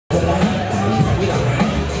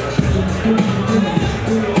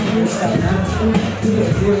I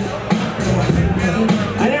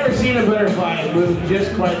never seen a butterfly move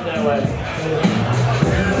just quite that way.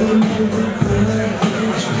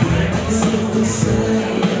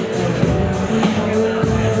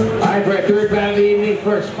 Alright, for our third bout of the evening,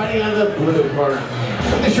 first fighting on the blue corner.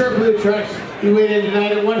 With the short blue trunks, he weighed in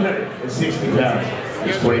tonight at 160 pounds.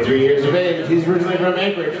 He's 23 years of age. He's originally from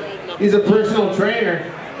Anchorage. He's a personal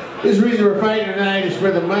trainer. His reason for fighting tonight is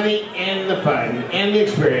for the money and the fun and the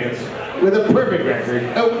experience. With a perfect record.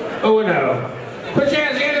 Oh no. Put your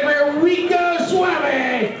hands together for Rico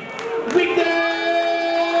Suave! Rico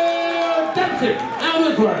Dumpson! Out of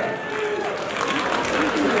the corner.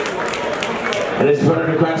 And his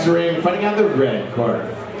opponent across the ring, fighting on the red corner.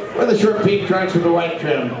 With the short pink trunks with the white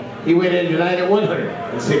trim, he weighed in tonight at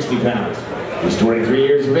 160 pounds. He's 23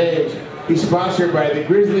 years of age. He's sponsored by the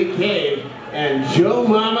Grizzly Cave and Joe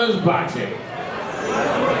Mama's Boxing.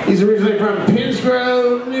 He's originally from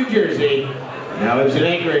Pinsgrove, New Jersey. Now lives in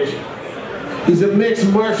Anchorage. He's a mixed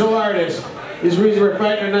martial artist. His reason for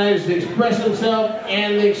fighting tonight is to express himself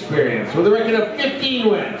and the experience. With a record of 15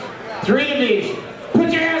 wins, 3 defeats.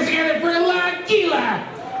 Put your hands together for Aguila!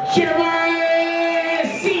 Jeremiah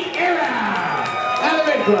Sierra! Out of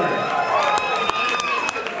the red corner.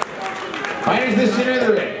 Fighters this center of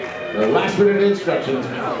the ring. The last minute instructions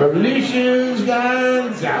from Lucius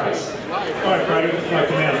Gonzalez. Alright, fighters, it's my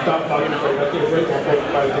command. Stop blocking for let's get a break on both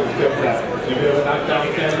fighters take a step back. If you have a knockdown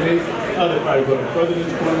candidate, other fighters go further than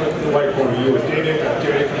the corner to the white corner. You will stay there,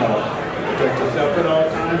 come on. Protect yourself at all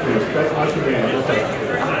times and respect my command.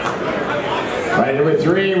 Fight number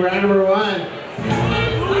 3, round number 1.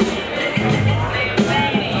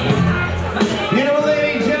 Beautiful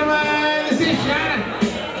ladies and gentlemen, this is Shana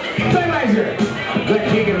Budweiser, the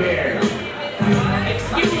king of air.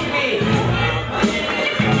 Excuse me.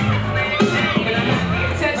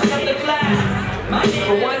 Attention of the class. My name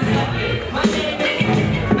for 1 second. My name is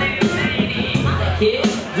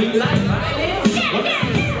Kids, do you like violence? What? 9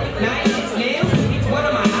 inch nails? It's one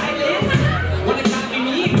of my eyelids. Wanna copy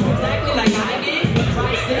me exactly like I did?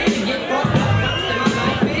 Try sin and get fucked up. That's my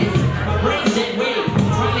life is. My brain's that way.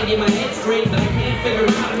 Trying to get my head straight, but I can't figure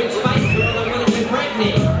out which Spice Girl I want to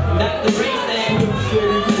impregnate. Dr. Ray said,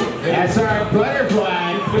 That's our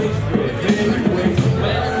butterfly.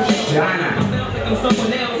 Shana.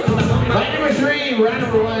 Fight number 3, round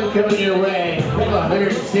number 1 coming your way. We have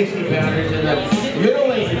 160 pounders in the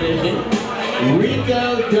middleweight division.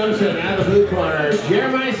 Rico Dumpson out of the blue corner.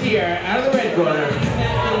 Jeremiah Sierra out of the red corner.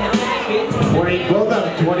 Both of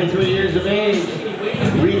them 23 years of age.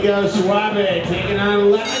 Rico Suave taking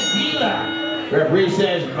on Aguila. Referee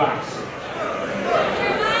says box.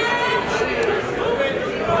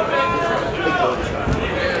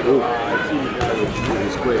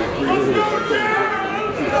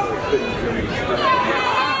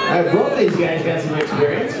 Both these guys got some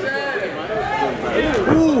experience.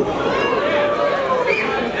 Ooh.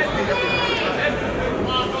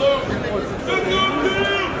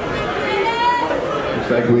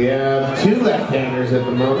 Looks like we have 2 left-handers at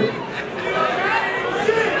the moment.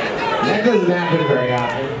 That doesn't happen very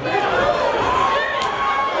often.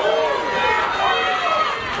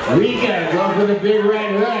 Rico going for the big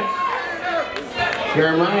right hook.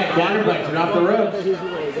 Jeremiah counterpunching off the ropes.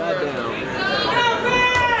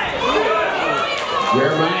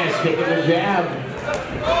 Jeremiah's kicking the jab.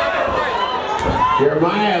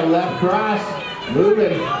 Jeremiah left cross,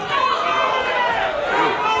 moving.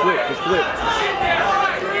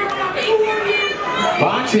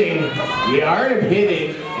 Boxing, the art of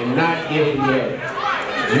hitting and not getting hit.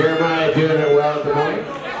 Jeremiah doing it well at the moment.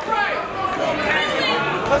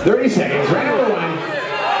 30 seconds, round number 1.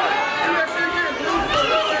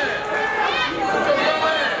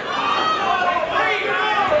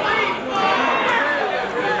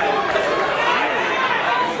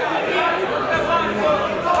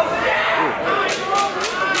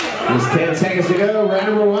 Just 10 seconds to go, round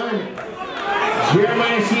number 1.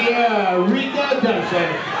 Jeremiah Sierra, Rico Dumpson.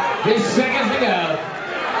 Just seconds to go.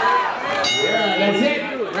 Yeah, that's it.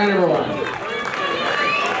 Round number 1.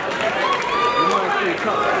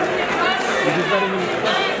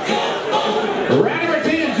 Round number 2,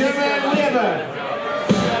 gentlemen, we have a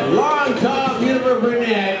long, tall, beautiful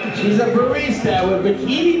brunette. She's a barista with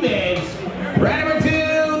Bikini Babes. Round number 2,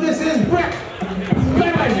 this is Brooke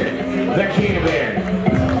Budweiser, the king of air.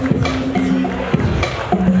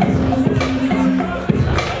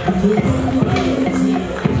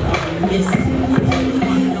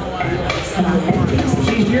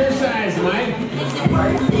 She's your size, Mike. Is it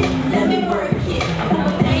worth it? Let me work it.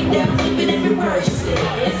 Lay down, flip it and reverse it.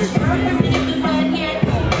 Is it your primitive divine yet?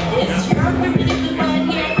 Is it your primitive divine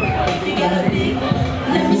yet? If you got a big,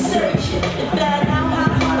 let me search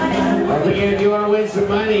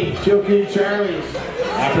Chilkoot Charlie's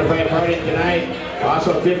after fight party tonight.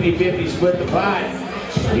 Also 50-50 split the pot.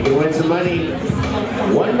 You can win some money.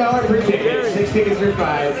 $1 per ticket. 6 tickets for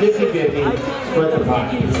 $5. 50-50 split the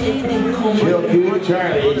pot. Chilkoot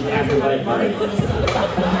Charlie's after fight party.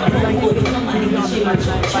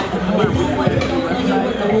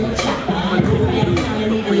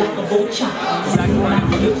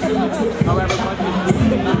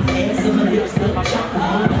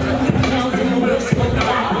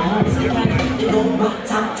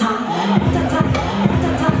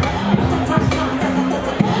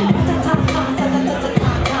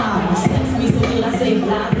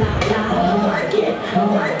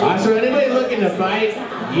 Also, anybody looking to fight,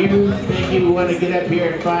 you think you want to get up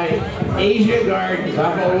here and fight, Asia Gardens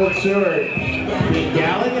off of Old Seward, between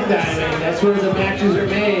Gallic and Diamond. That's where the matches are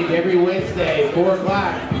made every Wednesday, 4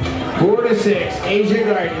 o'clock, 4 to 6, Asia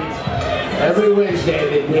Gardens. Every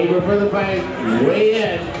Wednesday, the day before the fight, weigh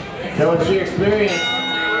in. Tell us your experience.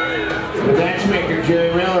 The matchmaker,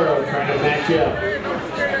 Jerry Miller, trying to match you up.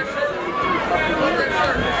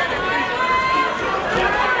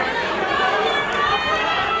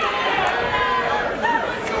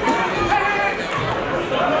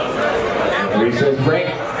 Recess break.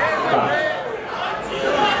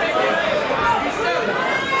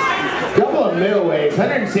 Couple of middleweights,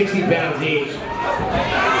 160 pounds each.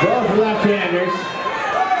 Both left-handers.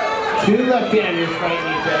 2 left-handers fighting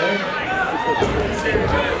each other.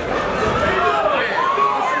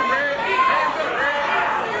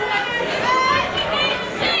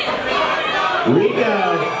 Rico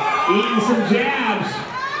eating some jabs.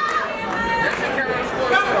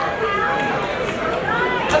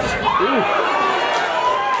 Ooh.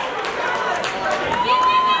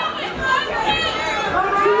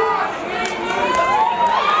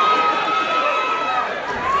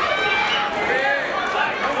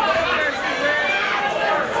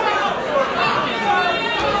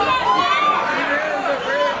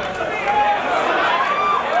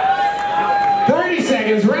 30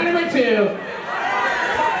 seconds, round number 2.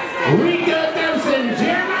 Rico Dumpson,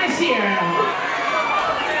 Jeremiah Sierra.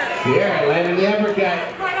 Sierra landed the uppercut.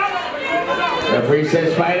 Referee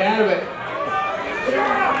says fight out of it.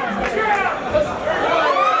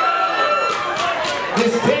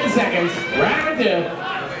 Just 10 seconds, round number 2.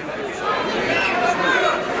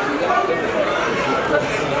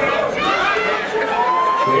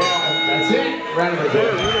 Yeah, that's it, round number 2.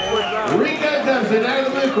 Rico Dumpson out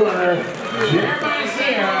of the blue corner. Jeremiah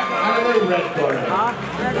Sierra out of the red corner.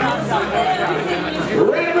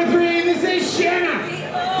 Round number 3, this is Shanna.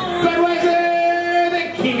 Budweiser, the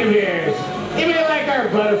king of beers. Give me like our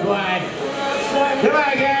butterfly. Come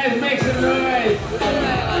on guys, make some noise.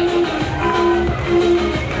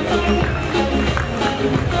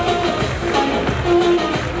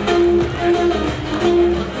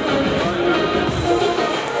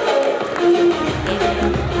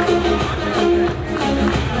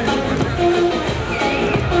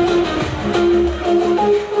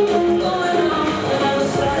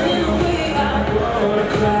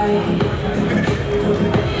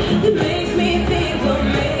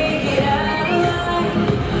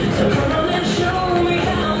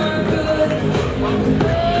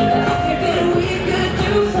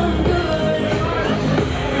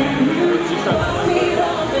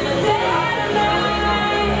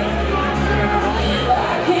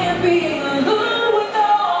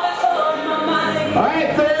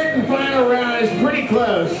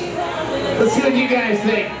 'Cause let's see what you guys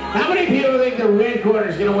think. How many people think the red corner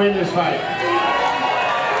is going to win this fight?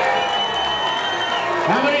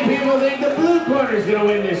 How many people think the blue corner is going to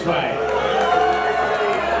win this fight?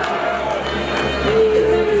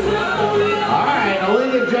 All right,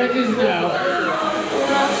 only the judges know.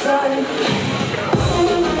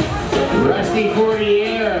 Rusty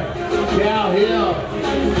Fortier, Cal Hill,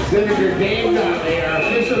 Senator Dave Donnelly are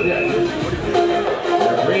official judges.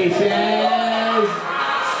 Referee says,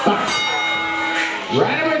 stop.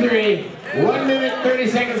 Round number 3, 1 minute, 30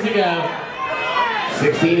 seconds to go.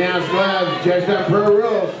 16-ounce gloves, judged on pro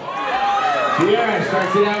rules. Sierra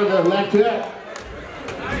starts it out with a left hook.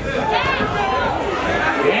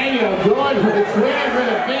 Daniel going for the swing for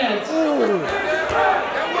the fence.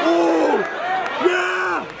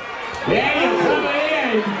 Yeah! Daniel coming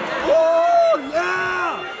in. Oh,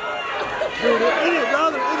 yeah! Dude,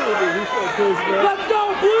 he's so pissed, man. Let's go,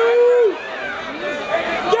 Blue!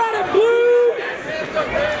 Get it, Blue!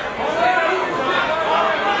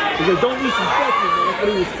 He's like, don't disrespect me, man. That's what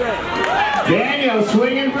he was saying. Daniel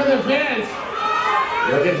swinging for the fence.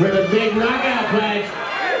 Looking for the big knockout punch.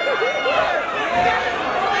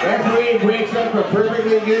 Referee breaks up a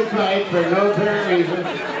perfectly good fight for no apparent reason.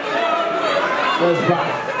 Let's box.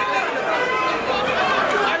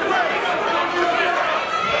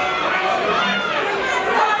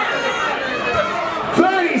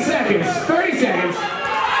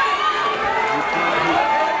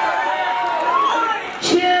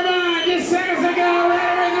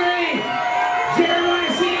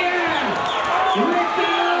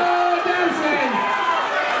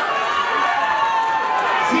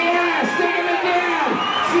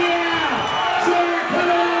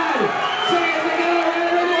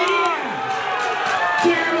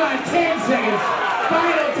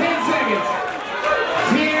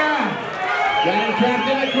 Got him trapped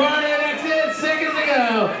in the corner. That's it. Seconds to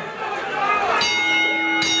go.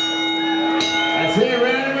 That's it.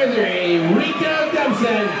 Round number 3. Rico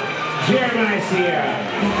Dumpson, Jeremiah Sierra.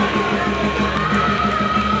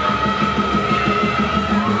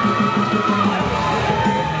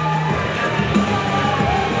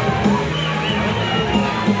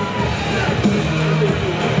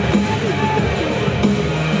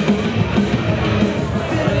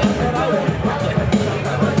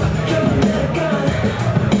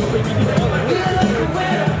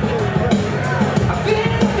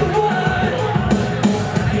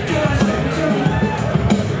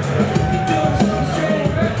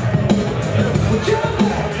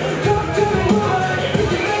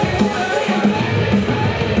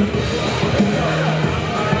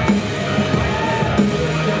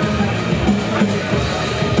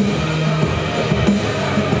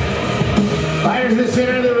 Fires the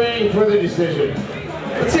center of the ring for the decision.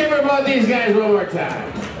 Let's see for both these guys one more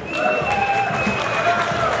time.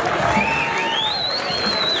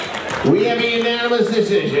 We have a unanimous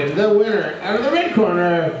decision. The winner out of the red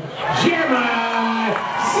corner, Jeremiah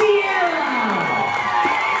Sierra.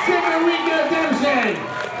 Super Rico Dumpson.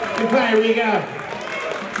 Goodbye, Rico.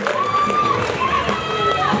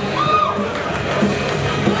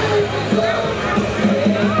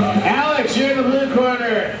 Alex, you're in the blue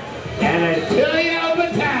corner. And Aguila,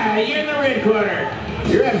 you're in the red corner.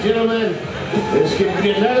 You're up, gentlemen. This could be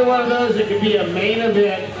another one of those that could be a main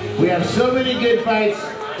event. We have so many good fights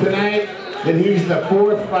tonight that he's the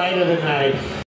 4th fight of the night.